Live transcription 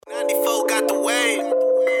Mo got the wave.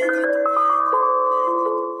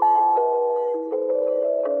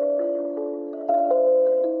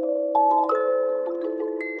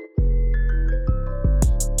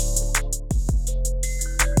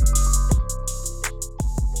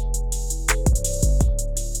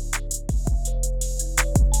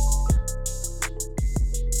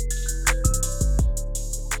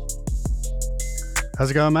 How's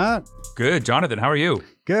it going, Matt? Good. Jonathan, how are you?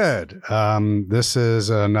 Good. This is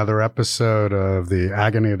another episode of the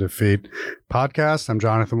Agony of Defeat podcast. I'm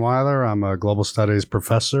Jonathan Weiler. I'm a global studies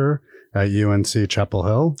professor at UNC Chapel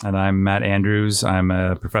Hill. And I'm Matt Andrews. I'm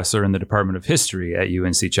a professor in the Department of History at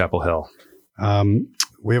UNC Chapel Hill.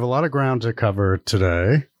 We have a lot of ground to cover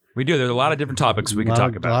today. We do. There's a lot of different topics we can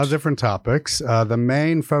talk about. A lot of different topics. The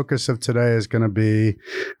main focus of today is going to be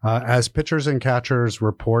as pitchers and catchers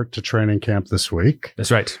report to training camp this week.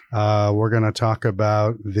 That's right. We're going to talk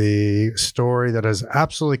about the story that has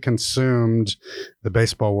absolutely consumed the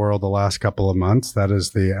baseball world the last couple of months. That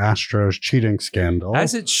is the Astros cheating scandal.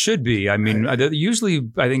 As it should be. I mean, usually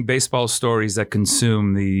I think baseball stories that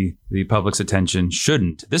consume the public's attention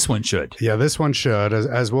shouldn't. This one should. Yeah, this one should,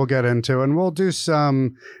 as we'll get into. And we'll do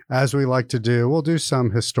some, as we like to do, we'll do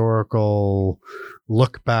some historical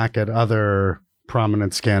look back at other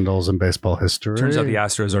prominent scandals in baseball history. Turns out the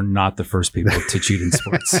Astros are not the first people to cheat in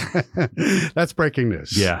sports. That's breaking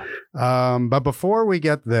news. Yeah. But before we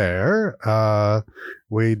get there,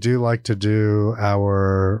 we do like to do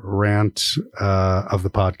our rant of the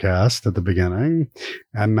podcast at the beginning.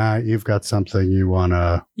 And Matt, you've got something you want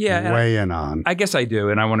to weigh in on. I guess I do.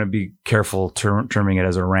 And I want to be careful terming it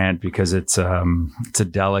as a rant because it's a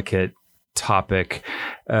delicate topic.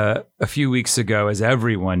 A few weeks ago, as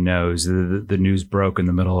everyone knows, the news broke in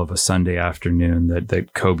the middle of a Sunday afternoon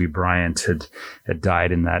that Kobe Bryant had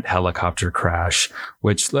died in that helicopter crash,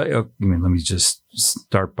 which, let me just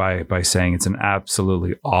start by saying it's an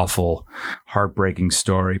absolutely awful, heartbreaking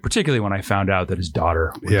story, particularly when I found out that his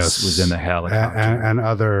daughter was in the helicopter. And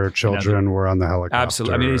other children were on the helicopter.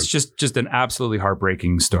 Absolutely. I mean, it's just an absolutely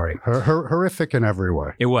heartbreaking story. Horrific in every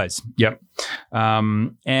way. It was. Yep.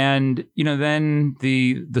 And, then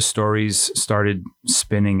the stories started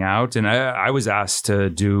spinning out. And I was asked to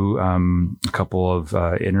do a couple of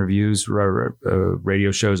interviews,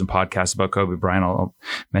 radio shows and podcasts about Kobe Bryant. I'll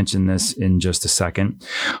mention this in just a second.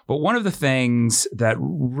 But one of the things that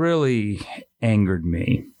really angered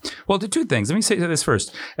me, well, the two things. Let me say this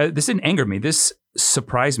first. This didn't anger me. This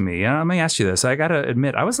surprised me. Let me ask you this. I got to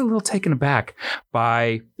admit, I was a little taken aback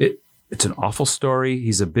by it. It's an awful story.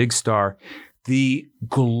 He's a big star. The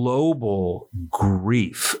global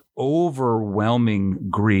grief, overwhelming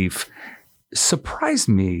grief, surprised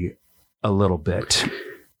me a little bit.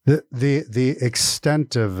 The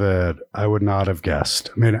extent of it, I would not have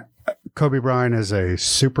guessed. I mean, Kobe Bryant is a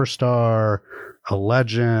superstar, a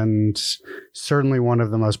legend, certainly one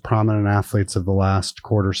of the most prominent athletes of the last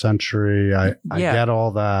quarter century. I get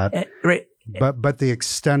all that. Right. But the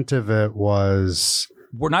extent of it was...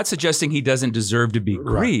 We're not suggesting he doesn't deserve to be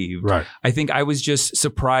grieved. Right. I think I was just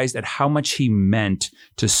surprised at how much he meant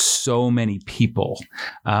to so many people.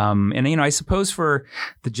 And I suppose for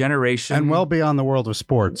the generation... And well beyond the world of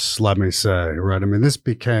sports, let me say, right? I mean,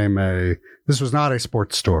 this was not a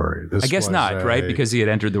sports story. I guess not, right? Because he had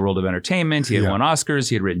entered the world of entertainment. He had won Oscars.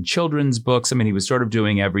 He had written children's books. I mean, he was sort of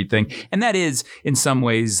doing everything. And that is, in some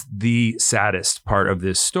ways, the saddest part of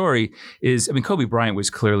this story is, Kobe Bryant was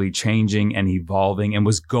clearly changing and evolving and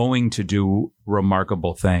was going to do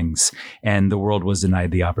remarkable things. And the world was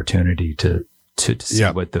denied the opportunity to see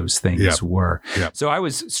what those things were. Yep. So I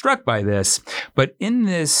was struck by this. But in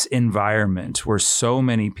this environment where so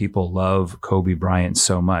many people love Kobe Bryant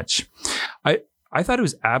so much, I thought it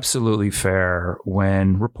was absolutely fair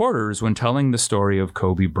when reporters, when telling the story of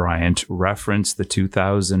Kobe Bryant, referenced the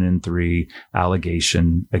 2003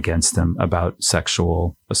 allegation against him about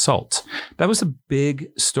sexual assault. That was a big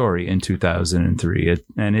story in 2003,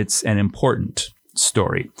 and it's an important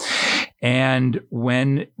story. And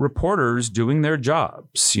when reporters doing their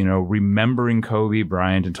jobs, remembering Kobe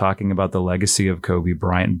Bryant and talking about the legacy of Kobe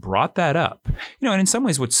Bryant brought that up, and in some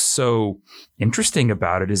ways what's so interesting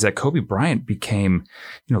about it is that Kobe Bryant became,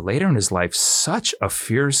 later in his life, such a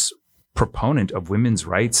fierce proponent of women's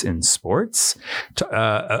rights in sports,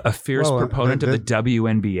 a fierce proponent of the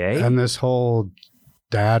WNBA. And this whole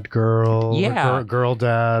dad girl, girl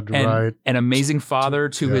dad, right? An amazing father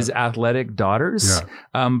to his athletic daughters.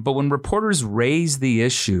 Yeah. But when reporters raise the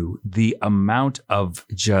issue, the amount of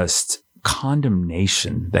just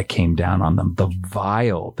condemnation that came down on them, the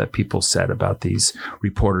vile that people said about these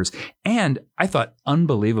reporters. And I thought,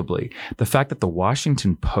 unbelievably, the fact that the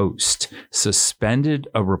Washington Post suspended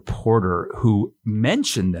a reporter who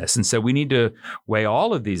mentioned this and said, we need to weigh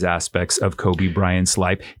all of these aspects of Kobe Bryant's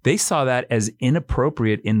life. They saw that as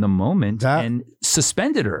inappropriate in the moment and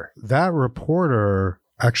suspended her. That reporter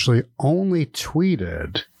actually only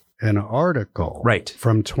tweeted an article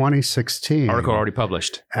from 2016. Article already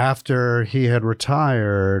published. After he had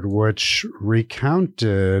retired, which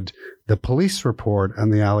recounted the police report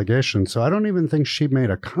and the allegation. So I don't even think she made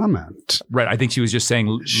a comment. Right. I think she was just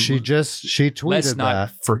saying. She tweeted let's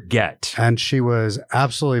not forget. And she was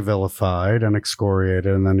absolutely vilified and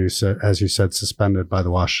excoriated. And then, as you said, suspended by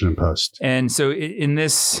the Washington Post. And so in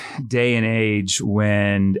this day and age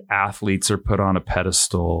when athletes are put on a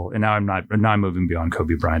pedestal, and now I'm moving beyond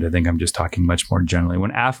Kobe Bryant. I think I'm just talking much more generally.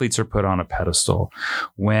 When athletes are put on a pedestal,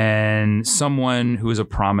 when someone who is a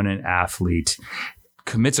prominent athlete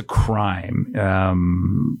commits a crime,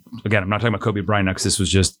 again, I'm not talking about Kobe Bryant because this was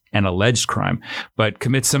just an alleged crime, but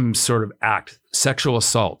commits some sort of act, sexual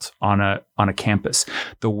assault on a campus.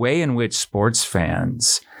 The way in which sports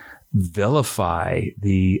fans vilify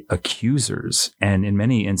the accusers and in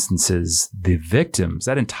many instances the victims,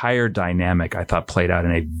 that entire dynamic I thought played out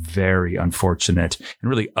in a very unfortunate and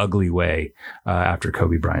really ugly way after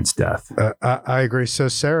Kobe Bryant's death. I agree. So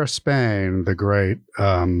Sarah Spain, the great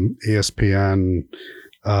ESPN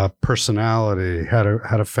personality, had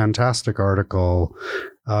a fantastic article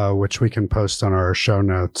which we can post on our show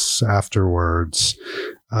notes afterwards.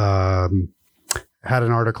 Had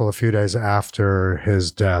an article a few days after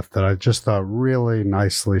his death that I just thought really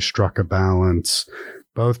nicely struck a balance,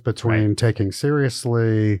 both between taking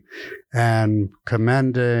seriously and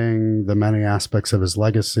commending the many aspects of his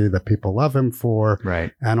legacy that people love him for,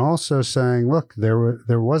 and also saying, look, there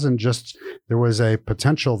was a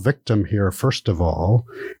potential victim here, first of all,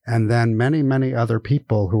 and then many, many other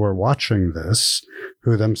people who are watching this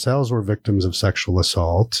who themselves were victims of sexual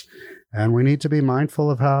assault. And we need to be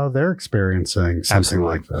mindful of how they're experiencing something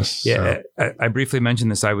like this. Yeah, so. I briefly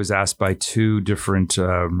mentioned this. I was asked by two different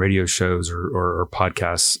radio shows or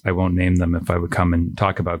podcasts. I won't name them if I would come and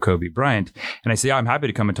talk about Kobe Bryant. And I say, I'm happy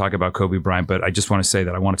to come and talk about Kobe Bryant, but I just want to say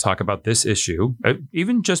that I want to talk about this issue,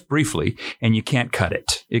 even just briefly, and you can't cut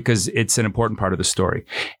it because it's an important part of the story.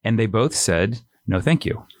 And they both said, no, thank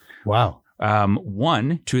you. Wow.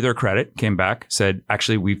 One, to their credit, came back, said,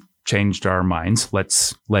 actually, we've changed our minds.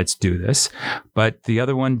 Let's do this. But the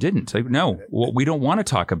other one didn't. Like, no, we don't want to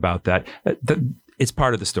talk about that. It's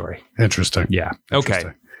part of the story. Interesting. Yeah. Interesting.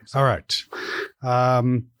 Okay. All right.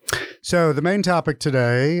 So the main topic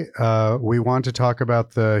today, we want to talk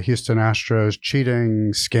about the Houston Astros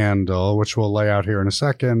cheating scandal, which we'll lay out here in a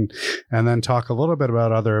second, and then talk a little bit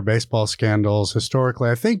about other baseball scandals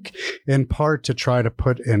historically. I think in part to try to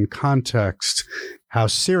put in context how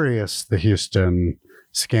serious the Houston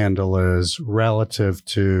scandal is relative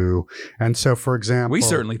to, and so for example, we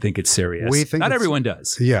certainly think it's serious. We think not everyone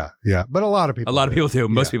does. Yeah, but a lot of people. Do.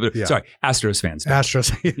 Most people do. Yeah. Sorry, Astros fans.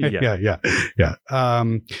 Astros. Yeah.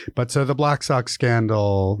 But so the Black Sox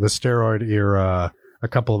scandal, the steroid era, a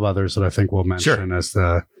couple of others that I think we'll mention as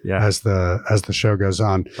the show goes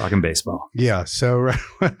on. Talking baseball. Yeah. So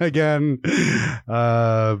again,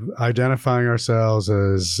 identifying ourselves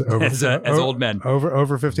as old men,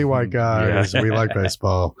 over 50 white guys. We like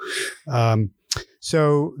baseball.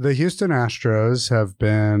 So the Houston Astros have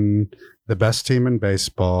been the best team in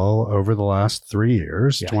baseball over the last 3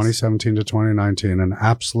 years, 2017 to 2019, an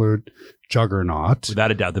absolute juggernaut.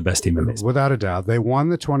 Without a doubt, the best team in baseball. Without a doubt. They won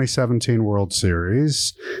the 2017 World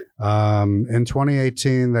Series. In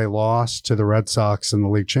 2018, they lost to the Red Sox in the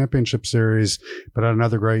League Championship Series, but had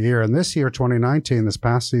another great year. And this year, 2019, this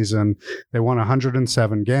past season, they won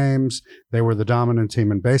 107 games. They were the dominant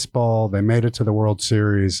team in baseball. They made it to the World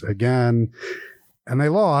Series again. And they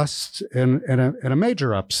lost in a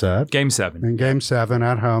major upset. Game 7. In Game 7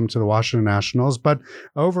 at home to the Washington Nationals. But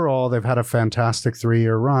overall, they've had a fantastic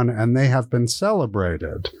 3-year run, and they have been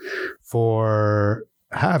celebrated for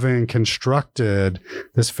having constructed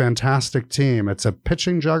this fantastic team. It's a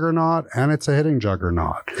pitching juggernaut and it's a hitting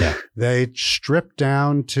juggernaut. Yeah. They stripped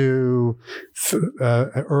down to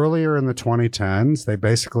earlier in the 2010s. They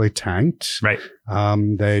basically tanked. Right.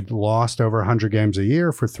 They'd lost over 100 games a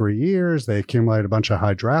year for 3 years. They accumulated a bunch of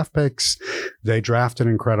high draft picks. They drafted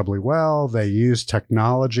incredibly well. They used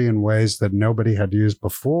technology in ways that nobody had used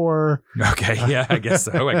before. Okay. Yeah, I guess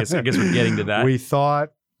so. I guess we're getting to that. We thought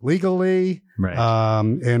legally, Right.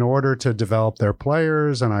 in order to develop their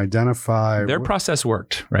players and identify. Their process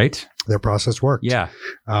worked, right? Their process worked. Yeah.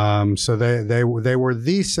 So they were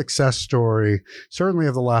the success story, certainly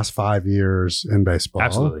of the last 5 years in baseball.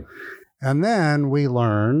 Absolutely. And then we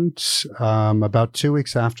learned about 2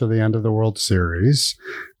 weeks after the end of the World Series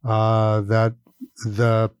that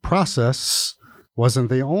the process wasn't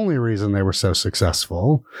the only reason they were so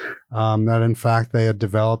successful, that in fact they had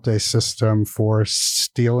developed a system for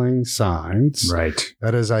stealing signs. Right.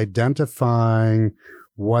 That is identifying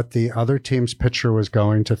what the other team's pitcher was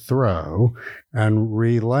going to throw and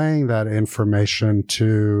relaying that information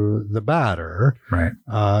to the batter, Right.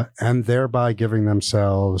 and thereby giving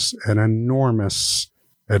themselves an enormous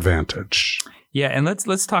advantage. Yeah, and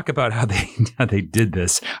let's talk about how they did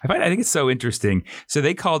this. I think it's so interesting. So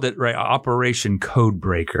they called it Operation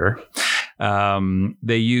Codebreaker.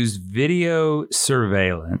 They used video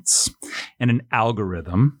surveillance and an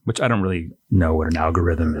algorithm, which I don't really know what an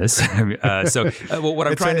algorithm is. What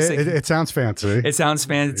I'm trying to say, it sounds fancy. It sounds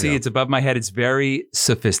fancy. Yeah. It's above my head. It's very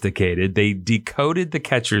sophisticated. They decoded the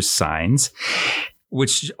catcher's signs,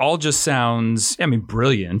 which all just sounds,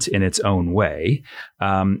 brilliant in its own way.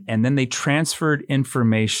 And then they transferred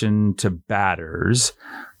information to batters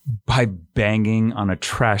by banging on a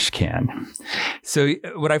trash can. So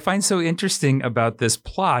what I find so interesting about this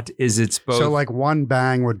plot is it's both. So like one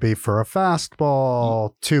bang would be for a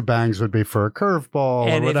fastball, 2 bangs would be for a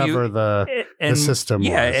curveball, or whatever the system was.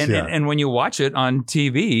 And when you watch it on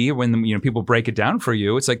TV, when people break it down for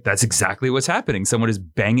you, it's like that's exactly what's happening. Someone is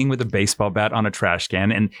banging with a baseball bat on a trash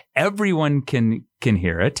can, and everyone can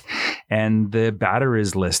hear it, and the batter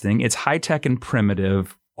is listening. It's high tech and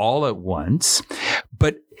primitive all at once,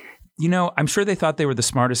 but I'm sure they thought they were the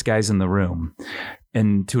smartest guys in the room.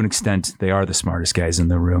 And to an extent, they are the smartest guys in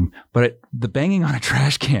the room. But the banging on a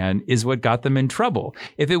trash can is what got them in trouble.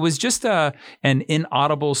 If it was just an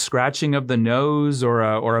inaudible scratching of the nose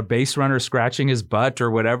or a base runner scratching his butt or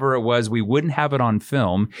whatever it was, we wouldn't have it on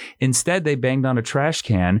film. Instead, they banged on a trash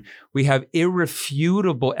can. We have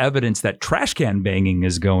irrefutable evidence that trash can banging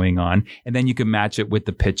is going on. And then you can match it with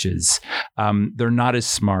the pitches. They're not as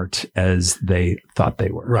smart as they thought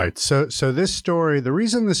they were. Right. So this story, the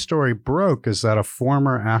reason this story broke is that a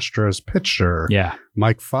former Astros pitcher,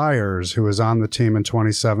 Mike Fiers, who was on the team in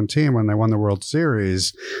 2017 when they won the World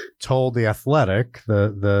Series, told The Athletic,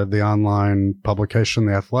 the online publication,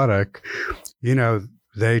 The Athletic,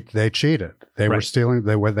 they cheated. They were stealing.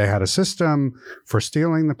 They had a system for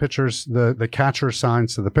stealing the pitcher's the catcher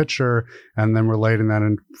signs to the pitcher and then relating that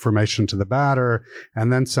information to the batter.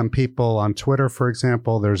 And then some people on Twitter, for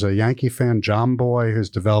example, there's a Yankee fan, John Boy, who's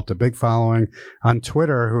developed a big following on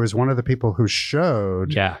Twitter, who is one of the people who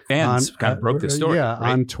showed. Yeah, fans kind of broke the story. Yeah,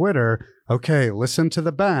 right? On Twitter. Okay, listen to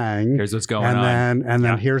the bang. Here's what's going on. And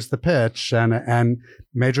then here's the pitch. And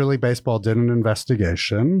Major League Baseball did an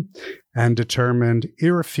investigation and determined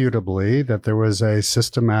irrefutably that there was a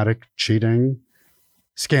systematic cheating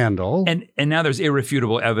scandal. And now there's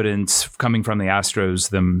irrefutable evidence coming from the Astros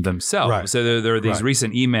themselves. Right. So there are these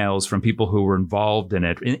recent emails from people who were involved in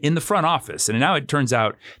it in the front office. And now it turns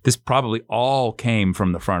out this probably all came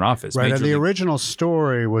from the front office. Right. And the original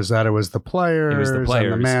story was that it was the players.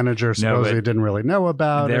 And the manager supposedly didn't really know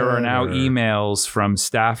about it. There are now emails from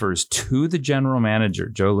staffers to the general manager,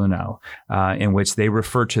 Joe Lunau, in which they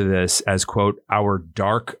refer to this as, quote, our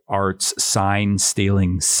dark arts sign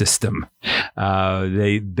stealing system.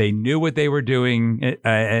 They knew what they were doing,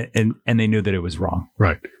 and they knew that it was wrong.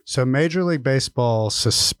 Right. So Major League Baseball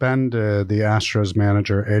suspended the Astros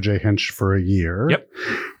manager, A.J. Hinch, for a year. Yep.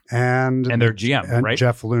 And their GM, right?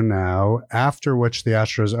 Jeff Lunau, after which the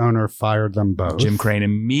Astros owner fired them both. Jim Crane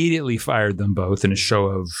immediately fired them both in a show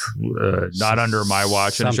of not under my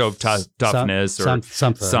watch, in a show of toughness or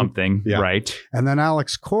something, yeah. Right? And then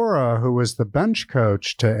Alex Cora, who was the bench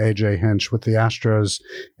coach to A.J. Hinch with the Astros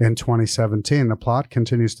in 2017. The plot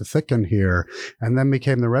continues to thicken here, and then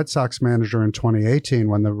became the Red Sox manager in 2018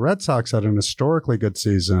 when the Red Sox had an historically good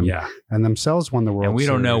season and themselves won the World Series. And we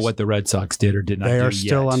don't know what the Red Sox did or did not do yet. They are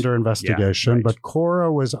still under investigation, right. But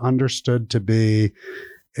Cora was understood to be,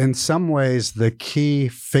 in some ways, the key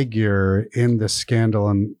figure in the scandal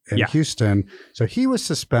in Houston. So he was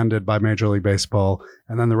suspended by Major League Baseball,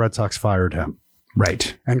 and then the Red Sox fired him.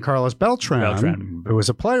 Right. And Carlos Beltran, who was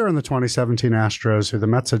a player in the 2017 Astros, who the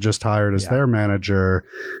Mets had just hired as their manager,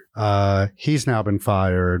 He's now been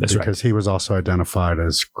fired because he was also identified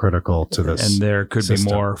as critical to this. And there could system.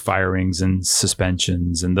 be more firings and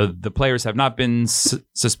suspensions. And the players have not been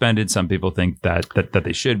suspended. Some people think that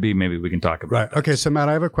they should be. Maybe we can talk about Right. Okay. So, Matt,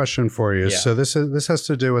 I have a question for you. Yeah. So this has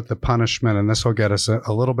to do with the punishment, and this will get us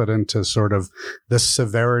a little bit into sort of the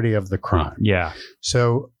severity of the crime. Yeah.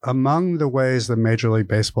 So among the ways that Major League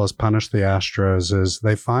Baseball has punished the Astros is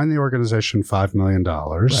they fine the organization $5 million.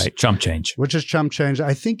 Right. Chump change. Which is chump change.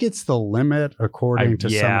 I think it's the limit according to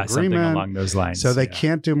some agreement. Something along those lines. So they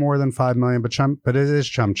can't do more than $5 million, but it is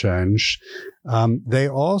chump change. They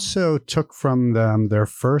also took from them their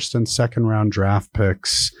first and second round draft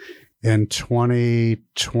picks in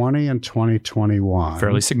 2020 and 2021.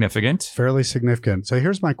 Fairly significant. So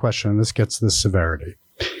here's my question, and this gets the severity.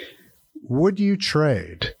 Would you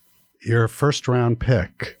trade your first round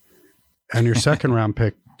pick and your second round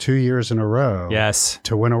pick 2 years in a row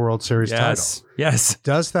to win a World Series title? Yes.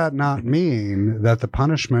 Does that not mean that the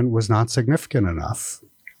punishment was not significant enough?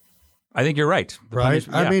 I think you're right. Right?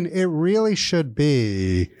 I mean, it really should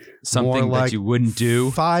be something more that you wouldn't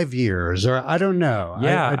do. 5 years, or I don't know.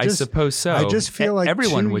 Yeah, I suppose so. I just feel like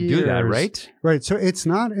everyone would do that, right? Right. So it's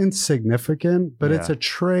not insignificant, but it's a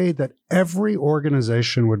trade that every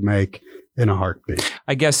organization would make in a heartbeat.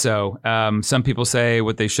 I guess so. Some people say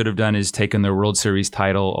what they should have done is taken their World Series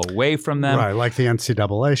title away from them. Right, like the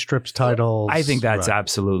NCAA strips titles. I think that's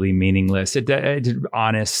absolutely meaningless.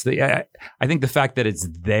 Honestly, I think the fact that it's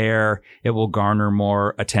there, it will garner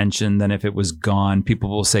more attention than if it was gone. People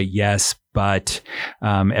will say yes, but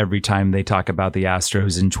every time they talk about the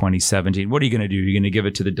Astros in 2017, what are you going to do? You're going to give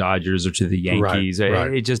it to the Dodgers or to the Yankees?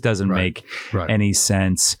 Right. It just doesn't make any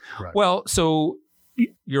sense. Right. Well, so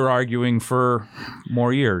you're arguing for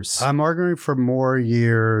more years. I'm arguing for more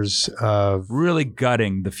years of really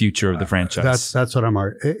gutting the future of the franchise. That's what I'm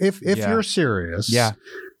arguing. If you're serious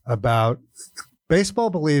about baseball,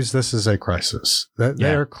 believes this is a crisis. That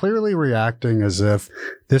they are clearly reacting as if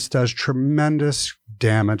this does tremendous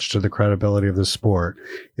damage to the credibility of the sport.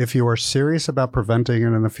 If you are serious about preventing it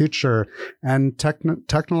in the future, and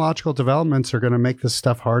technological developments are going to make this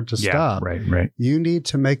stuff hard to stop, right. You need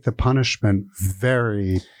to make the punishment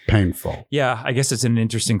very painful. Yeah, I guess it's an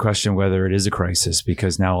interesting question whether it is a crisis,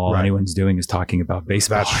 because now all anyone's doing is talking about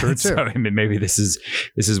baseball. That's true too. So I mean, maybe this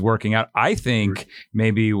is working out. I think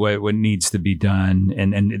maybe what needs to be done,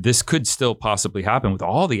 and this could still possibly happen with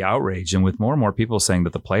all the outrage and with more and more people saying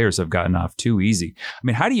that the players have gotten off too easy. I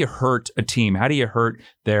mean, how do you hurt a team? How do you hurt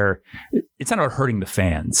it's not about hurting the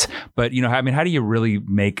fans, but how do you really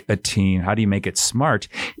make a team? How do you make it smart?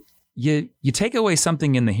 You take away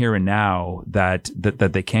something in the here and now that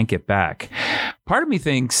they can't get back. Part of me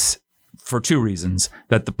thinks, for two reasons,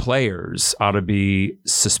 that the players ought to be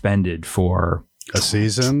suspended for a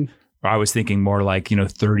season. I was thinking more like,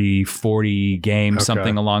 30, 40 games,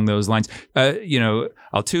 something along those lines.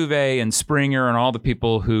 Altuve and Springer and all the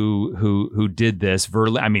people who did this,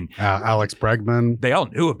 Alex Bregman, they all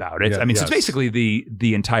knew about it. So it's basically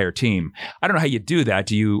the entire team. I don't know how you do that.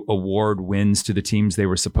 Do you award wins to the teams they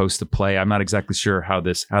were supposed to play? I'm not exactly sure how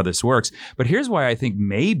this works. But here's why I think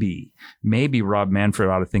maybe Rob Manfred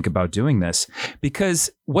ought to think about doing this, because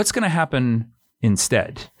what's going to happen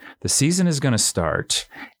instead? The season is going to start,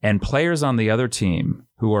 and players on the other team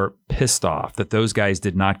who are pissed off that those guys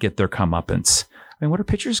did not get their comeuppance. I mean, what are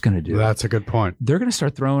pitchers going to do? That's a good point. They're going to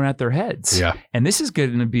start throwing at their heads. Yeah. And this is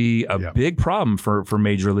going to be a big problem for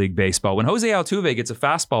Major League Baseball. When Jose Altuve gets a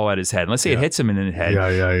fastball at his head, let's say it hits him in the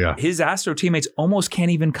head, his Astro teammates almost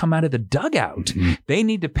can't even come out of the dugout. Mm-hmm. They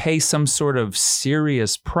need to pay some sort of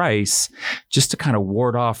serious price just to kind of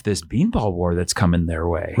ward off this beanball war that's coming their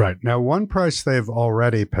way. Right. Now, one price they've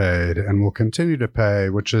already paid and will continue to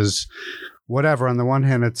pay, which is whatever. On the one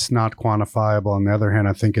hand, it's not quantifiable. On the other hand,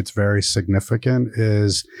 I think it's very significant,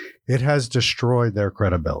 is it has destroyed their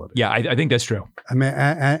credibility. Yeah, I think that's true. I mean,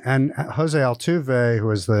 and Jose Altuve, who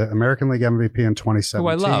was the American League MVP in 2017, who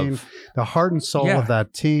I love, the heart and soul of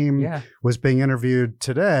that team, was being interviewed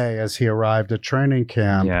today as he arrived at training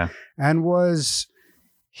camp, and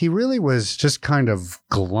he really was just kind of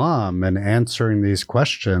glum and answering these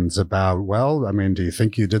questions about, do you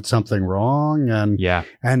think you did something wrong?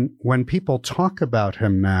 And when people talk about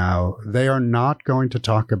him now, they are not going to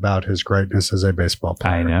talk about his greatness as a baseball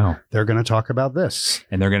player. I know. They're going to talk about this.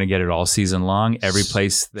 And they're going to get it all season long, every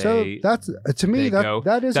place they that's, to me,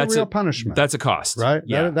 that is a real punishment. That's a cost. Right?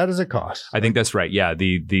 Yeah. That is a cost. I think that's right. Yeah.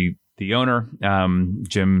 The owner,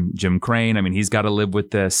 Jim Crane, I mean, he's got to live with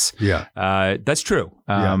this. Yeah. That's true.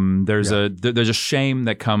 There's a shame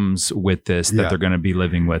that comes with this that they're going to be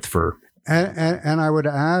living with for And I would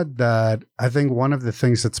add that I think one of the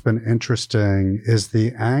things that's been interesting is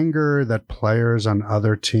the anger that players on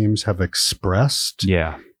other teams have expressed.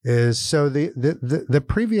 Yeah. Is so the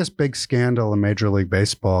previous big scandal in Major League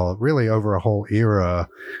Baseball, really over a whole era,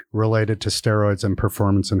 related to steroids and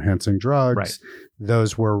performance enhancing drugs. Right.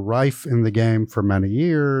 Those were rife in the game for many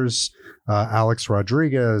years. Alex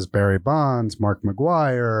Rodriguez, Barry Bonds, Mark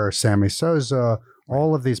McGwire, Sammy Sosa,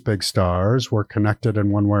 all of these big stars were connected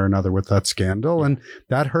in one way or another with that scandal. And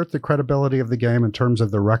that hurt the credibility of the game in terms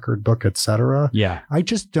of the record book, et cetera. Yeah. I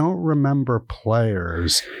just don't remember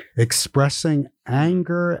players expressing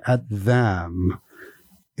anger at them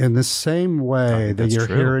in the same way that you're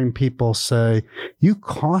hearing people say, you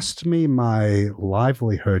cost me my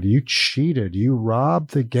livelihood. You cheated. You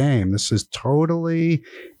robbed the game. This is totally...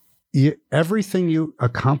 everything you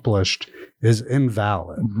accomplished is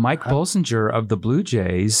invalid. Mike Bolsinger of the Blue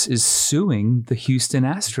Jays is suing the Houston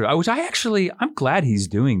Astros, which I'm glad he's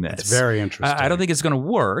doing this. It's very interesting. I don't think it's going to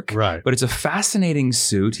work, right? But it's a fascinating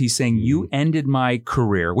suit. He's saying you ended my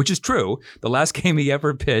career, which is true. The last game he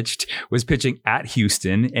ever pitched was pitching at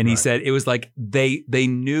Houston, and he said it was like they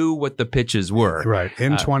knew what the pitches were. Right.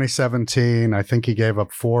 In 2017, I think he gave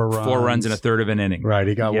up 4 runs. 4 runs in a third of an inning. Right.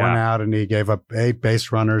 He got 1 out, and he gave up 8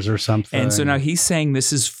 base runners or something. And so now he's saying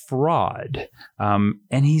this is fraud.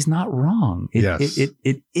 And he's not wrong.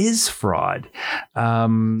 It is fraud.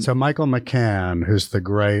 So Michael McCann, who's the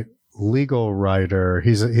great legal writer,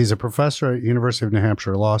 he's a professor at University of New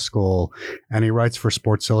Hampshire Law School, and he writes for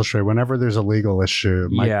Sports Illustrated. Whenever there's a legal issue,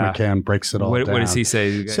 Mike McCann breaks it all down. What does he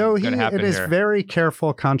say? So in his very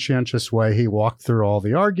careful, conscientious way, he walked through all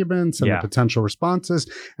the arguments and the potential responses,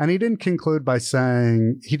 and he didn't conclude by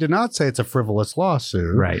saying, he did not say it's a frivolous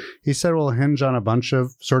lawsuit. Right. He said it will hinge on a bunch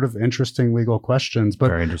of sort of interesting legal questions. But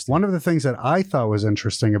one of the things that I thought was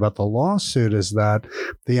interesting about the lawsuit is that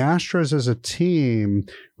the Astros as a team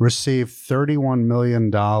received $31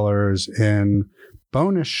 million in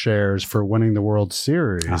bonus shares for winning the World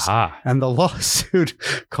Series. And the lawsuit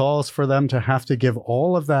calls for them to have to give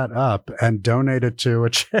all of that up and donate it to a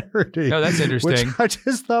charity. Oh, that's interesting. Which I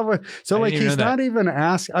just thought he's not even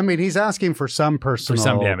asking. I mean, he's asking for some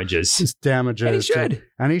personal damages.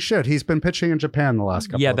 And he should. He's been pitching in Japan the last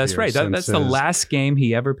couple of years. Yeah, that's right. That's the last game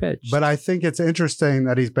he ever pitched. But I think it's interesting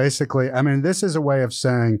that he's basically, this is a way of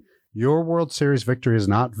saying, your World Series victory is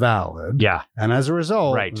not valid. Yeah. And as a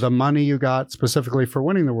result, the money you got specifically for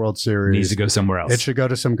winning the World Series needs to go somewhere else. It should go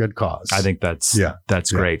to some good cause. I think that's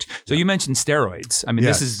great. So you mentioned steroids.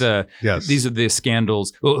 This is these are the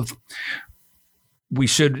scandals. Well, we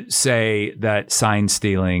should say that sign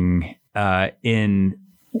stealing in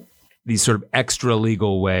these sort of extra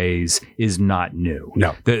legal ways is not new.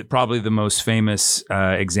 No. Probably the most famous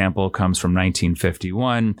example comes from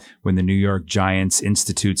 1951 when the New York Giants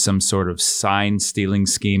institute some sort of sign stealing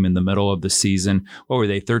scheme in the middle of the season. What were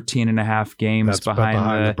they, 13 and a half games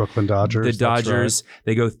behind the Brooklyn Dodgers? The Dodgers. Right.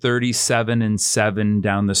 They go 37-7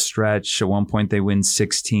 down the stretch. At one point, they win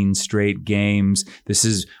 16 straight games. This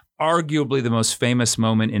is arguably the most famous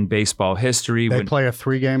moment in baseball history. They play a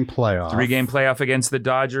 3-game playoff. 3-game playoff against the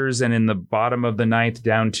Dodgers, and in the bottom of the ninth,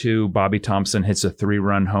 down 2, Bobby Thompson hits a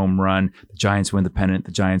 3-run home run. The Giants win the pennant.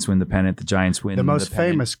 The Giants win the pennant. The Giants win the most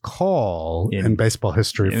famous call in baseball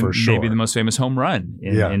history, for sure. Maybe the most famous home run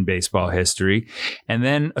in baseball history. And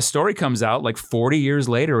then a story comes out like 40 years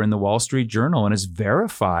later in the Wall Street Journal, and is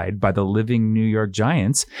verified by the living New York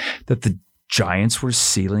Giants that the Giants were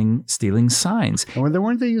stealing signs. And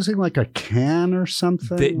weren't they using like a can or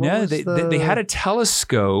something? They had a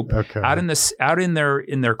telescope out in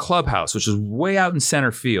their clubhouse, which is way out in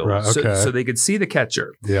center field, so they could see the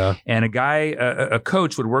catcher. Yeah, and a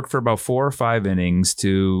coach would work for about 4 or 5 innings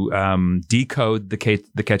to decode the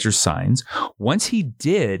catcher's signs. Once he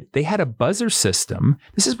did, they had a buzzer system.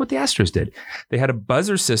 This is what the Astros did. They had a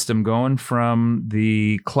buzzer system going from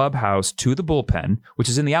the clubhouse to the bullpen, which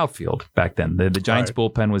is in the outfield back then. The Giants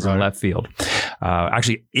bullpen was in left field,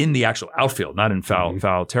 actually in the actual outfield, not in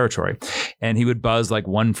foul territory. And he would buzz like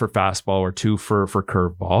 1 for fastball or 2 for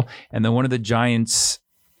curveball. And then one of the Giants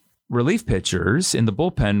relief pitchers in the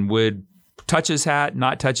bullpen would touch his hat,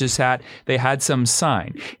 not touch his hat. They had some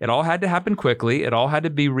sign. It all had to happen quickly. It all had to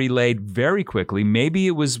be relayed very quickly. Maybe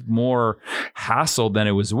it was more hassle than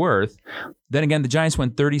it was worth. Then again, the Giants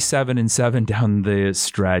went 37-7 down the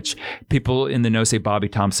stretch. People in the know say Bobby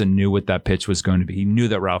Thompson knew what that pitch was going to be. He knew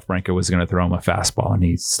that Ralph Branco was going to throw him a fastball, and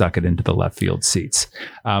he stuck it into the left field seats.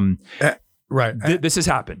 Right. This has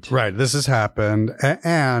happened. Right. This has happened.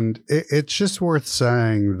 And it's just worth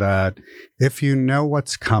saying that if you know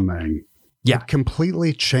what's coming, Yeah. It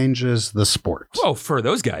completely changes the sport. Oh, for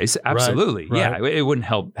those guys, absolutely. Right. Yeah, it wouldn't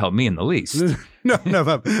help me in the least. No,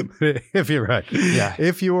 but if you're right. Yeah.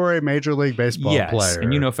 If you were a Major League Baseball player.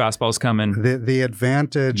 And fastball's coming. The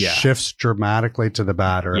advantage shifts dramatically to the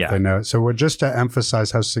batter if they know it. So we're just to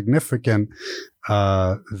emphasize how significant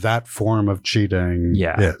that form of cheating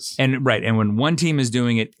is. And when one team is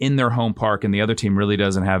doing it in their home park and the other team really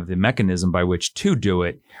doesn't have the mechanism by which to do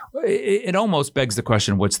it, it almost begs the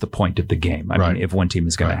question, what's the point of the game? I mean, if one team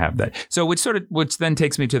is going to have that. So which then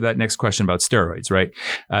takes me to that next question about steroids, right?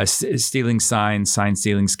 Stealing sign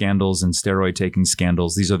stealing scandals and steroid taking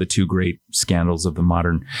scandals. These are the two great scandals of the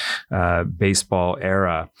modern baseball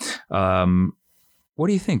era. What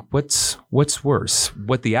do you think? What's worse?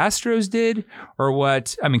 What the Astros did or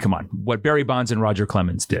what Barry Bonds and Roger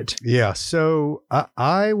Clemens did? Yeah. So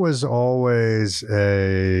I was always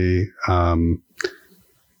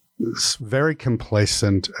very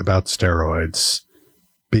complacent about steroids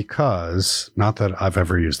because, not that I've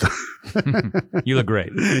ever used them. You look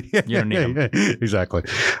great. You don't need them. Exactly.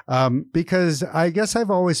 Because I guess I've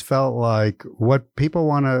always felt like what people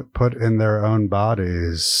want to put in their own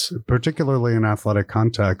bodies, particularly in athletic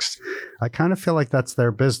context, I kind of feel like that's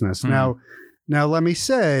their business. Now, let me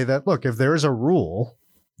say that, look, if there's a rule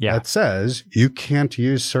that says you can't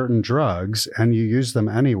use certain drugs and you use them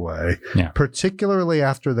anyway, particularly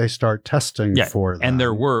after they start testing for them. And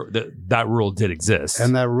that rule did exist.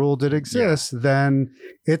 And that rule did exist, then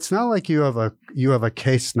it's not like you have a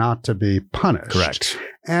case not to be punished. Correct.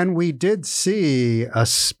 And we did see a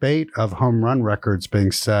spate of home run records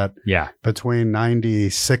being set between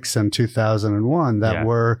 96 and 2001 that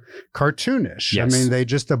were cartoonish. Yes. I mean, they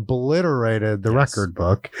just obliterated the record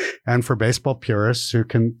book. And for baseball purists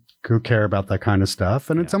who care about that kind of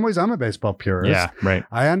stuff, and in some ways I'm a baseball purist. Yeah, right.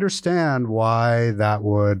 I understand why that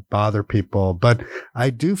would bother people, but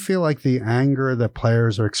I do feel like the anger that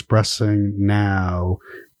players are expressing now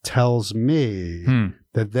tells me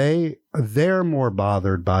that they're more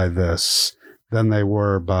bothered by this than they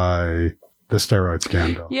were by the steroid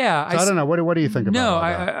scandal. Yeah. So I don't know. What do you think about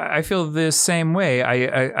that? No, I feel the same way.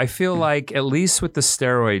 I feel like, at least with the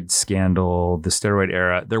steroid scandal, the steroid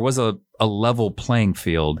era, there was a level playing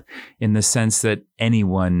field in the sense that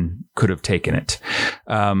anyone could have taken it.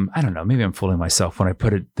 I don't know. Maybe I'm fooling myself when I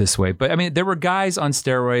put it this way. But I mean, there were guys on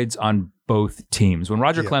steroids on both teams. When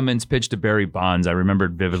Roger Clemens pitched to Barry Bonds, I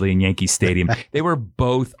remembered vividly in Yankee Stadium, they were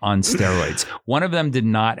both on steroids. One of them did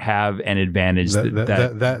not have an advantage that the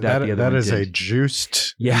other one did. That is a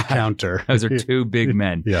juiced encounter. Those are two big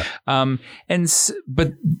men.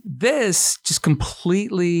 But this just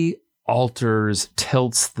completely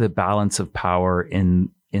tilts the balance of power in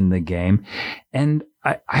the game. And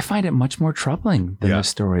I find it much more troubling than the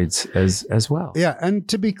steroids as well. Yeah. And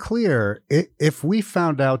to be clear, if we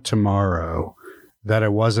found out tomorrow that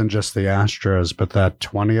it wasn't just the Astros, but that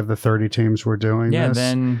 20 of the 30 teams were doing this,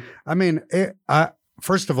 then I mean,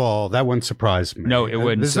 first of all, that wouldn't surprise me. No, it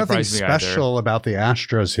wouldn't surprise me There's nothing special about the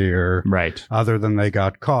Astros here, right? Other than they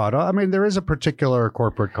got caught. I mean, there is a particular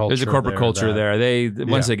corporate culture. There's a corporate culture there. They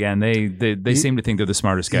once again, they seem to think they're the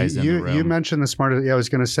smartest guys in the room. You mentioned the smartest. Yeah, I was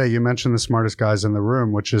going to say you mentioned the smartest guys in the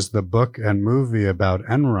room, which is the book and movie about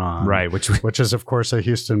Enron, right? Which is of course a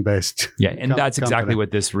Houston-based. Yeah, and that's exactly what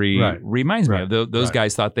this reminds me of. Those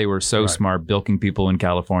guys thought they were so smart, bilking people in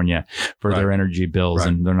California for their energy bills,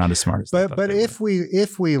 and they're not as smart as they thought. But if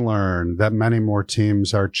we learn that many more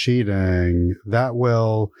teams are cheating, that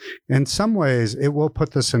will, in some ways, it will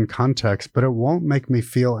put this in context, but it won't make me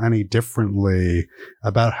feel any differently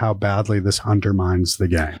about how badly this undermines the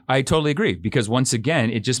game. I totally agree, because once again,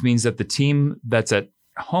 it just means that the team that's at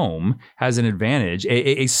home has an advantage,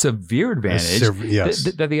 a severe advantage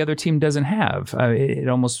that the other team doesn't have. It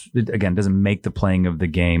almost, again, doesn't make the playing of the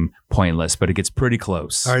game pointless, but it gets pretty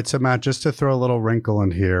close. All right, so Matt, just to throw a little wrinkle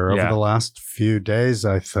in here, over the last few days,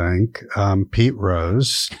 I think, Pete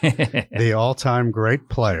Rose, the all-time great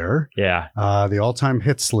player, the all-time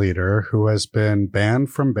hits leader, who has been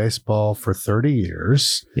banned from baseball for 30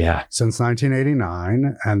 years, since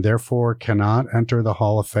 1989, and therefore cannot enter the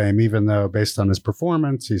Hall of Fame, even though, based on his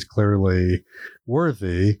performance, he's clearly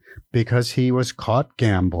worthy, because he was caught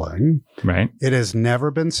gambling. Right. It has never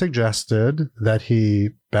been suggested that he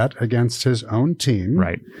bet against his own team.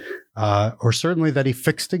 Right. Or certainly that he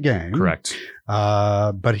fixed a game. Correct.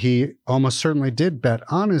 But he almost certainly did bet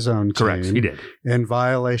on his own team. Correct, he did. In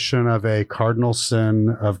violation of a cardinal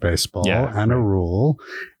sin of baseball and a rule.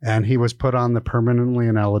 And he was put on the permanently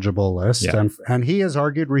ineligible list. Yeah. And he has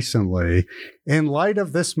argued recently, in light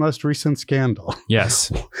of this most recent scandal.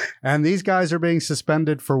 Yes. And these guys are being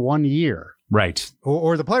suspended for 1 year. Right.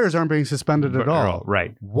 Or the players aren't being suspended at all.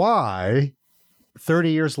 Right. Why,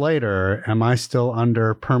 30 years later, am I still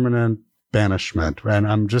under permanent banishment? And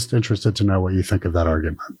I'm just interested to know what you think of that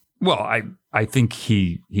argument. Well, I think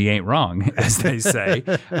he ain't wrong, as they say.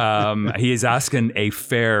 He is asking a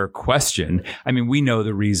fair question. I mean, we know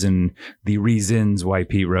the reasons why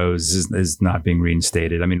Pete Rose is not being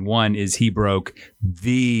reinstated. I mean, one is he broke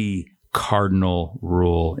the cardinal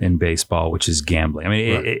rule in baseball, which is gambling. I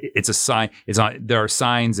mean, right. It's a sign. There are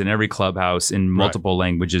signs in every clubhouse in multiple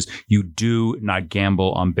languages. You do not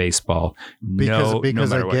gamble on baseball.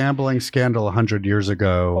 Because a gambling scandal 100 years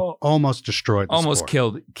ago almost destroyed the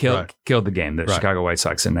sport. Killed the game, the Chicago White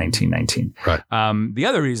Sox in 1919. Right. The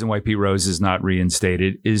other reason why Pete Rose is not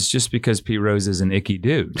reinstated is just because Pete Rose is an icky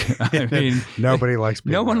dude. I mean, nobody likes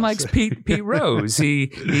Pete No Rose. one likes Pete Rose.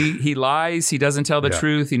 He lies. He doesn't tell the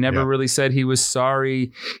truth. He never really said he was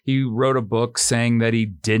sorry. He wrote a book saying that he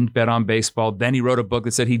didn't bet on baseball. Then he wrote a book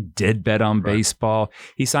that said he did bet on baseball.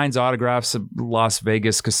 He signs autographs at Las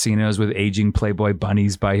Vegas casinos with aging Playboy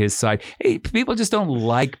bunnies by his side. Hey, people just don't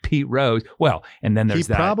like Pete Rose. Well, and then there's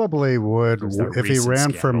he probably would, if he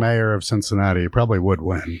ran for mayor of Cincinnati, he probably would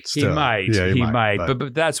win. Still. He might. Yeah, he might.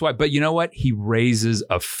 But that's why. But you know what? He raises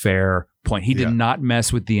a fair point. He did not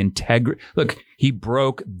mess with the integrity. Look, he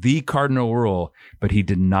broke the cardinal rule, but he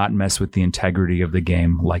did not mess with the integrity of the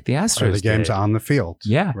game like the Astros did. The game's on the field.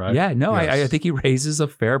 Yeah. Right? Yeah. No, yes. I think he raises a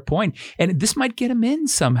fair point. And this might get him in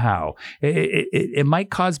somehow. It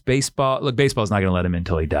might cause baseball. Look, baseball's not going to let him in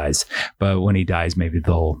until he dies. But when he dies, maybe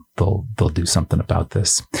they'll do something about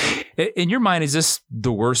this. In your mind, is this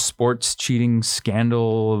the worst sports cheating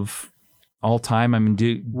scandal of all time? I mean,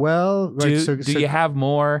 do you have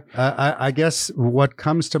more? I guess what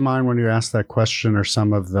comes to mind when you ask that question are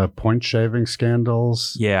some of the point shaving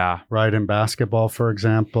scandals. Yeah. Right. In basketball, for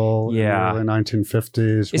example. Yeah. In the early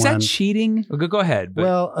 1950s. Is that cheating? Go ahead. But.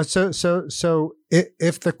 Well, so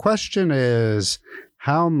if the question is,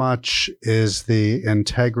 how much is the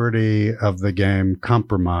integrity of the game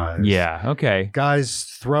compromised? Yeah. Okay.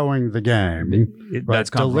 Guys throwing the game, that's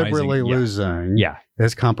deliberately losing. Yeah.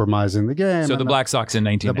 Is compromising the game. So the Black Sox in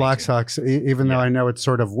 1919. The Black Sox, even though I know it's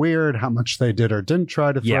sort of weird how much they did or didn't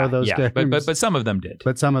try to throw those games. But some of them did.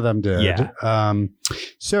 But some of them did. Yeah.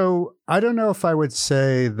 So I don't know if I would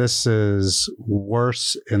say this is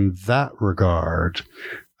worse in that regard.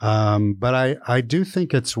 But I do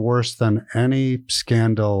think it's worse than any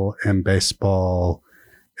scandal in baseball,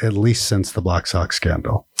 at least since the Black Sox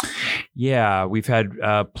scandal. Yeah, we've had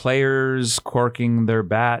players corking their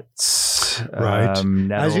bats. Right.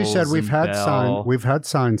 As you said, we've had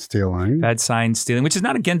sign stealing. Had sign stealing, which is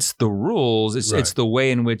not against the rules. It's the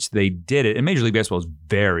way in which they did it. And Major League Baseball is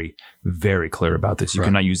very, very clear about this. You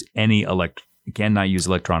cannot use you cannot use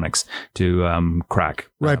electronics to crack.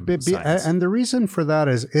 And the reason for that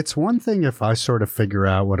is it's one thing if I sort of figure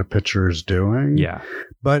out what a pitcher is doing. Yeah.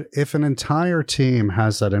 But if an entire team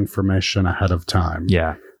has that information ahead of time.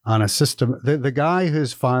 Yeah. On a system, the guy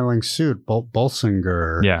who's filing suit,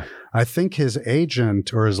 Bolsinger. Yeah. I think his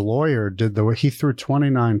agent or his lawyer he threw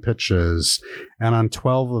 29 pitches, and on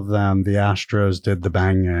 12 of them, the Astros did the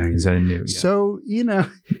banging. So,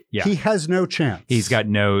 he has no chance. He's got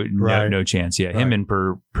no chance. Yeah. Him in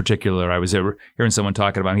particular, I was hearing someone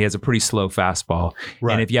talking about him. He has a pretty slow fastball.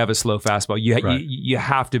 Right. And if you have a slow fastball, you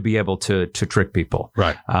have to be able to trick people.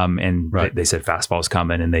 Right. They said fastballs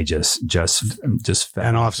coming and they just fell.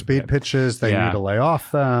 And off speed pitches, they need to lay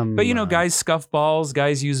off them. But, guys scuff balls,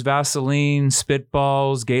 guys use Vaseline,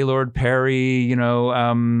 spitballs, Gaylord Perry,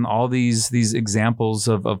 all these examples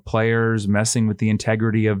of players messing with the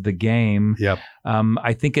integrity of the game. Yep.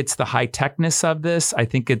 I think it's the high techness of this. I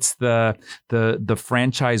think it's the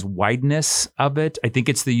franchise wideness of it. I think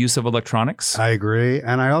it's the use of electronics. I agree,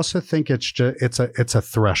 and I also think it's a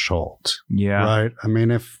threshold. Yeah. Right. I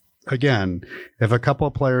mean, if a couple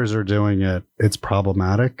of players are doing it, it's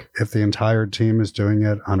problematic. If the entire team is doing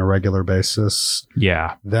it on a regular basis,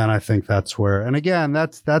 then I think that's where. And again,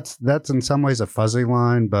 that's in some ways a fuzzy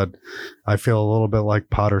line, but I feel a little bit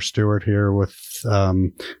like Potter Stewart here with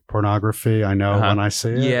pornography. I know when I see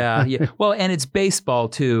it. Yeah. Well, and it's baseball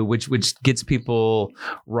too, which gets people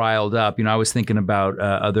riled up. I was thinking about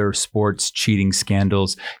other sports cheating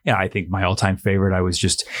scandals. Yeah, I think my all-time favorite. I was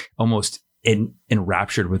just almost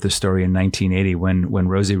enraptured with the story in 1980 when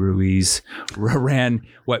Rosie Ruiz ran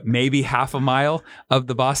maybe half a mile of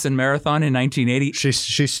the Boston Marathon in 1980.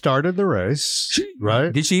 She started the race,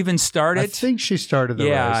 right? Did she even start it? I think she started the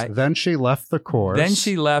race. Then she left the course. Then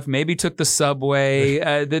she left, maybe took the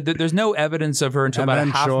subway. There's no evidence of her until about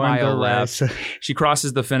a half mile left. She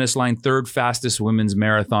crosses the finish line, third fastest women's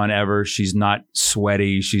marathon ever. She's not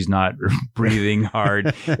sweaty. She's not breathing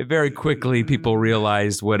hard. Very quickly, people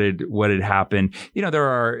realized what had happened. There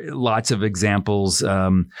are lots of examples.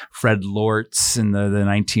 Fred Lortz in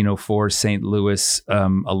the 1904 St. Louis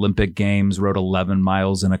Olympic Games rode 11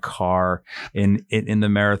 miles in a car in the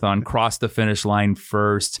marathon, crossed the finish line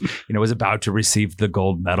first, was about to receive the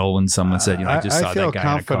gold medal when someone said, I just saw that guy in a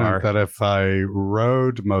car. I feel confident that if I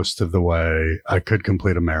rode most of the way, I could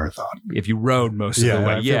complete a marathon. If you rode most of the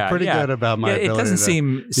way, I feel pretty good about my ability. It doesn't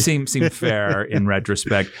seem fair in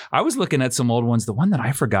retrospect. I was looking at some old ones. The one that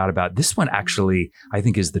I forgot about, this one actually, I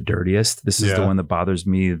think is the dirtiest. This is the one that bothers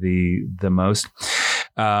me the most.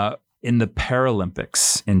 In the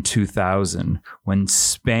Paralympics in 2000, when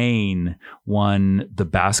Spain won the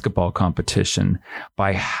basketball competition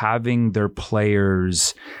by having their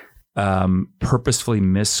players purposefully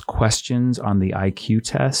miss questions on the IQ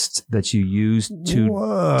test that you use to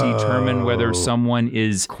determine whether someone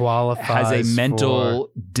has a mental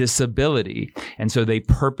disability. And so they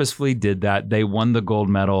purposefully did that. They won the gold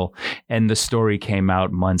medal, and the story came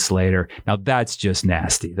out months later. Now that's just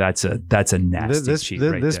nasty. That's a nasty cheat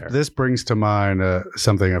right there. This brings to mind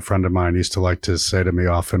something a friend of mine used to like to say to me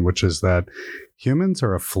often, which is that humans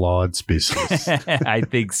are a flawed species. I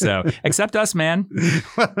think so. Except us, man.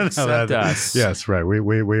 Except us. Yes, right.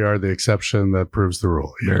 We are the exception that proves the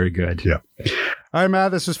rule. Yeah. Very good. Yeah. All right, Matt,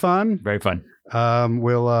 this was fun. Very fun.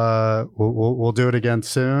 We'll do it again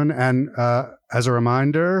soon. And as a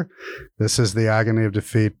reminder, this is the Agony of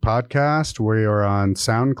Defeat podcast. We are on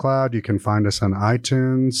SoundCloud. You can find us on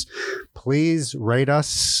iTunes. Please rate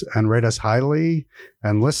us highly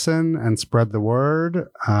and listen and spread the word.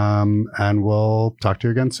 And we'll talk to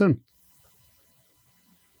you again soon.